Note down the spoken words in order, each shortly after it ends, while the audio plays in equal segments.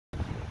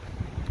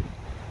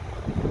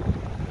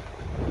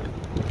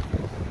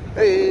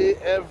Hey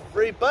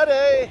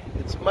everybody,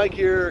 it's Mike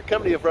here,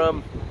 coming to you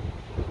from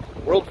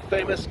world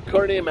famous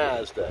Courtenay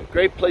Mazda.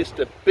 Great place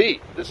to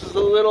be. This is a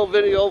little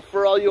video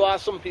for all you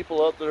awesome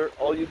people out there,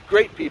 all you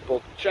great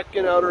people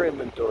checking out our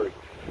inventory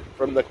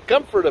from the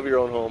comfort of your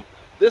own home.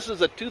 This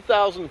is a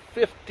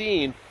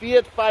 2015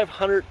 Fiat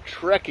 500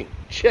 Trekking.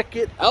 Check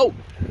it out.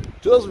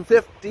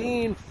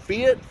 2015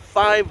 Fiat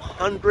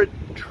 500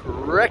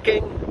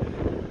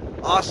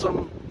 Trekking.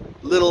 Awesome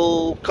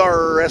little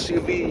car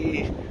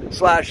SUV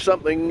slash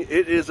something.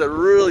 It is a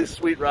really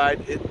sweet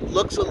ride. It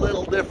looks a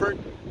little different.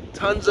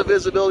 Tons of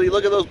visibility.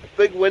 Look at those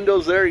big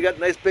windows there. You got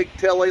nice big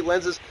taillight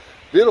lenses.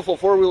 Beautiful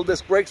four-wheel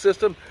disc brake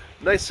system.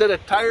 Nice set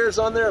of tires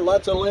on there.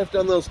 Lots of lift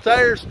on those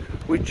tires.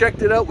 We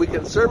checked it out. We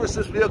can service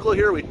this vehicle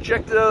here. We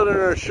checked it out in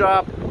our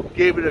shop.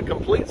 Gave it a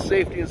complete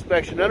safety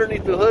inspection.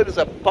 Underneath the hood is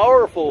a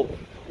powerful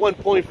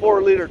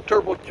 1.4 liter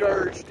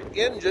turbocharged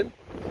engine.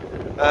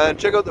 And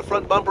check out the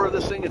front bumper of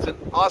this thing. It's in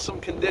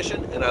awesome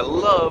condition, and I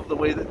love the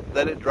way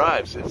that it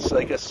drives. It's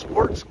like a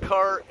sports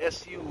car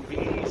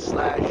SUV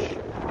slash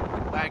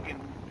wagon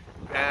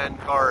van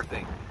car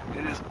thing.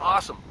 It is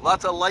awesome.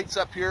 Lots of lights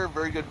up here,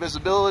 very good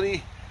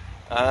visibility,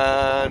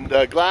 and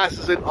glass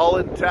is all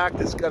intact.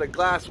 It's got a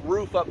glass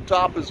roof up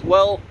top as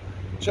well.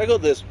 Check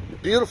out this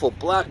beautiful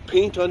black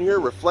paint on here.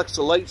 Reflects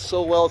the lights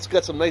so well. It's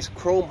got some nice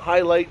chrome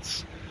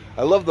highlights.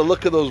 I love the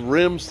look of those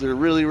rims. They're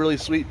really, really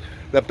sweet.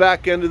 The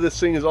back end of this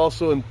thing is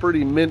also in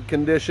pretty mint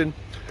condition.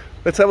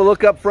 Let's have a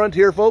look up front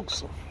here,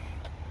 folks.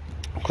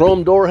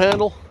 Chrome door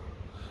handle.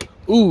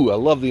 Ooh, I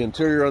love the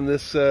interior on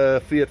this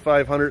Fiat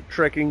 500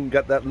 Trekking.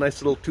 Got that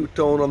nice little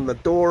two-tone on the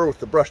door with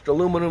the brushed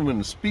aluminum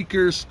and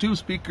speakers. Two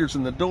speakers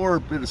in the door,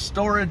 a bit of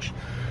storage.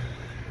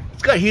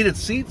 It's got heated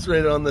seats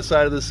right on the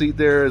side of the seat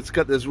there. It's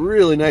got this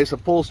really nice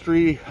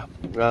upholstery.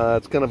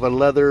 It's kind of a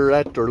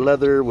leatherette or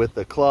leather with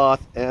a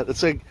cloth. And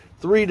it's like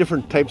 3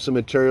 different types of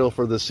material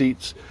for the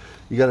seats.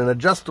 You got an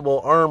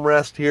adjustable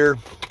armrest here.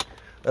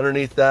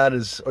 Underneath that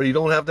is, or you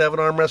don't have to have an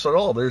armrest at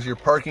all. There's your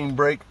parking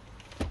brake.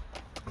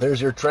 There's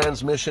your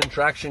transmission,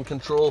 traction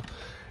control,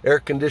 air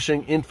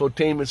conditioning,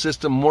 infotainment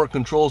system, more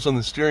controls on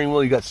the steering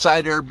wheel. You got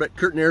side airbag,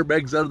 curtain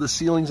airbags out of the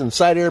ceilings and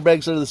side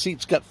airbags out of the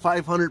seats. Got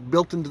 500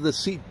 built into the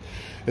seat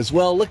as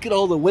well. Look at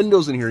all the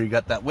windows in here. You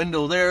got that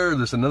window there.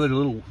 There's another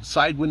little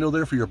side window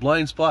there for your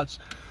blind spots.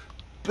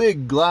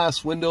 Big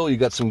glass window. You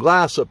got some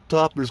glass up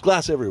top. There's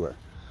glass everywhere.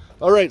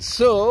 All right,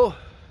 so,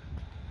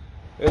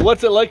 and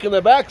what's it like in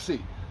the back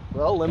seat?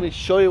 Well, let me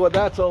show you what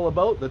that's all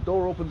about. The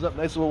door opens up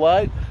nice and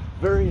wide.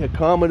 Very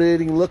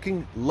accommodating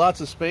looking, lots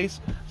of space.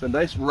 It's a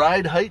nice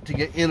ride height to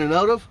get in and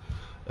out of.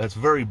 It's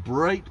very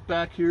bright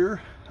back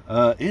here.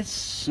 It's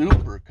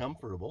super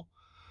comfortable.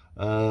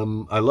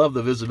 I love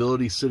the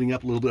visibility sitting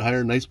up a little bit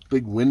higher, nice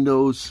big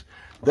windows.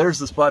 There's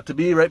the spot to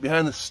be, right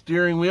behind the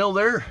steering wheel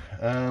there.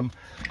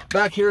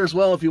 Back here as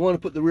well, if you want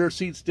to put the rear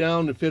seats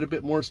down and fit a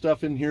bit more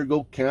stuff in here,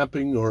 go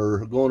camping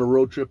or go on a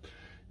road trip,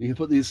 you can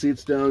put these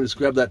seats down. Just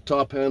grab that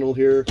top handle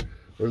here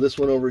or this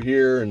one over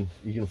here, and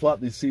you can flop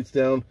these seats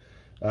down.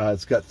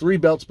 It's got 3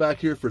 belts back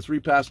here for 3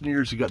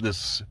 passengers. You got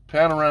this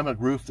panoramic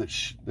roof that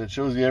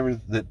shows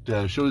you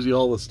shows you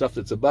all the stuff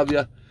that's above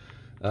you.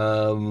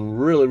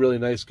 Really, really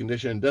nice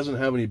condition. Doesn't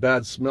have any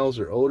bad smells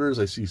or odors.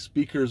 I see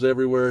speakers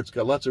everywhere. It's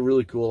got lots of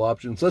really cool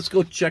options. Let's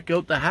go check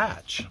out the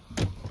hatch.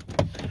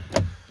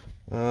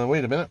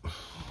 Wait a minute.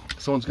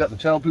 Someone's got the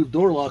childproof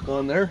door lock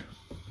on there.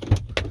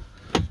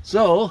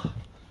 So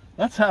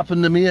that's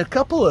happened to me a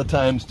couple of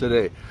times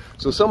today.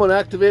 So someone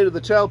activated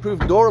the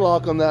childproof door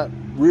lock on that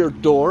rear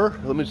door.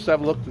 Let me just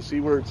have a look to see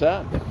where it's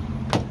at.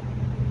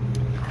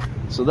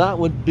 So that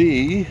would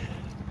be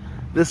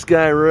this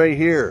guy right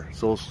here.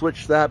 So we'll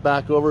switch that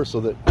back over so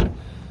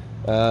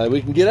that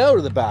we can get out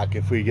of the back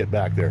if we get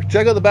back there.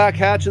 Check out the back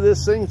hatch of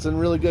this thing. It's in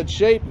really good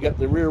shape. You got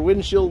the rear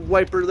windshield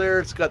wiper there.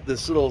 It's got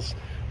this little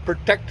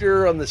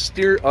protector on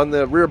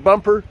the rear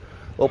bumper.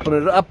 Open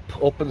it up,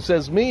 open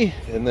says me,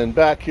 and then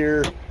back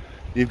here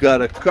you've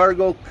got a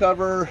cargo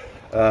cover.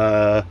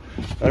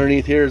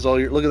 Underneath here is all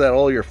your, look at that,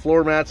 all your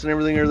floor mats and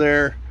everything are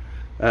there.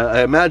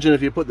 I imagine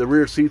if you put the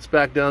rear seats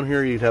back down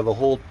here, you'd have a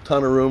whole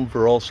ton of room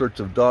for all sorts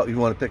of dogs. You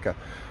want to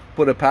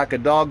put a pack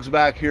of dogs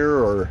back here,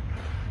 or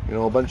you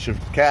know, a bunch of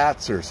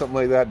cats or something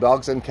like that,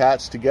 dogs and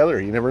cats together,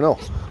 you never know.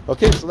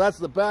 Okay, so that's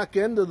the back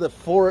end of the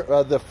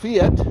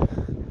Fiat.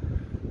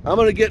 I'm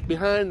going to get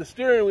behind the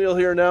steering wheel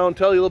here now and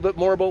tell you a little bit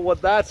more about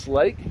what that's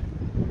like.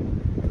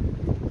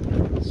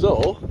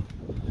 So,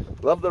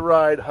 love the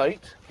ride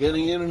height.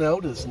 Getting in and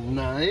out is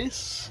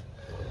nice.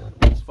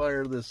 Let's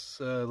fire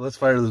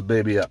this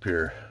baby up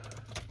here.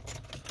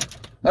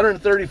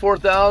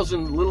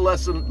 134,000,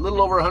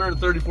 little over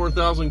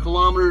 134,000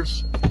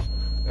 kilometers.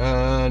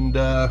 And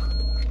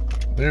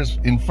there's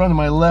in front of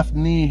my left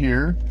knee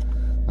here,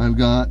 I've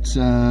got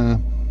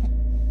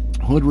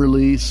hood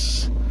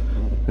release.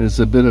 There's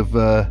a bit of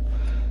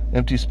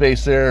empty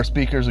space there.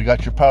 Speakers. I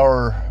got your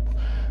power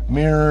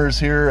mirrors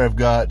here. I've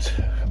got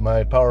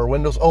my power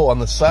windows. Oh, on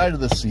the side of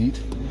the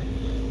seat,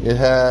 it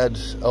had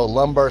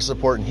lumbar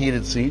support and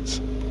heated seats.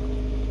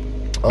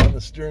 On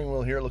the steering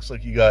wheel here, it looks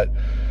like you got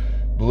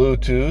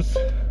Bluetooth.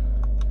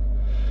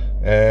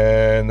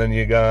 And then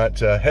you got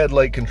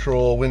headlight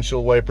control,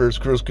 windshield wipers,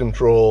 cruise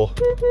control.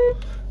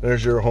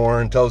 There's your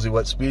horn, tells you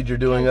what speed you're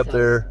doing up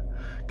there.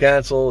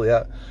 Cancel,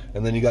 yeah.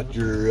 And then you got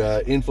your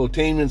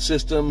infotainment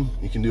system.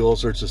 You can do all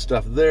sorts of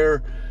stuff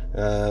there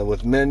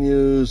with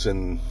menus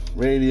and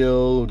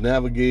radio,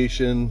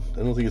 navigation. I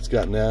don't think it's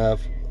got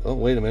nav. Oh,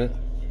 wait a minute.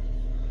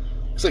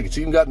 Looks like it's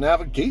even got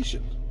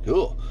navigation.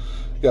 Cool.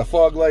 You got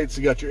fog lights,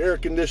 you got your air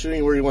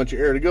conditioning, where you want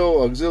your air to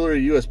go,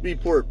 auxiliary USB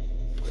port,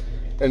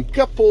 and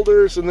cup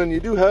holders. And then you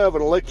do have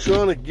an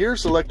electronic gear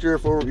selector.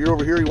 If you're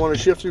over here, you want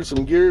to shift through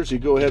some gears, you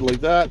go ahead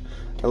like that.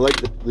 I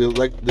like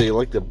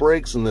the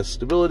brakes and the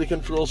stability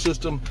control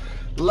system.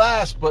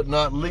 Last but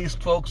not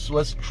least, folks,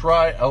 let's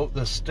try out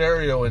the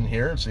stereo in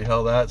here and see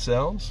how that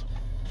sounds.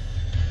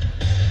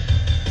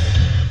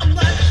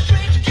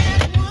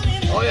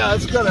 Oh yeah,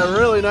 it's got a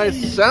really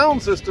nice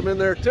sound system in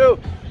there too.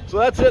 So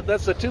that's it.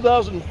 That's the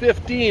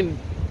 2015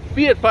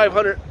 Fiat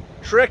 500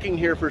 trekking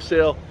here for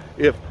sale.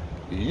 If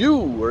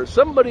you or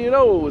somebody you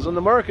know is on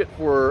the market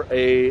for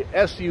a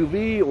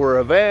SUV or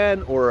a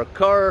van or a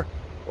car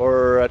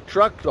or a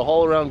truck to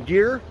haul around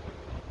gear,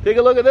 take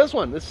a look at this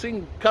one. This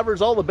thing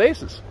covers all the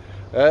bases.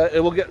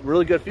 It will get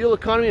really good fuel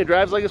economy and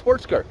drives like a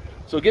sports car.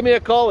 So give me a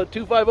call at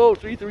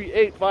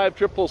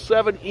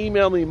 250-338-5777.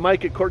 Email me,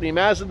 Mike at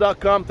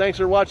CourtenayMazda.com. Thanks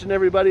for watching,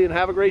 everybody, and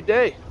have a great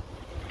day.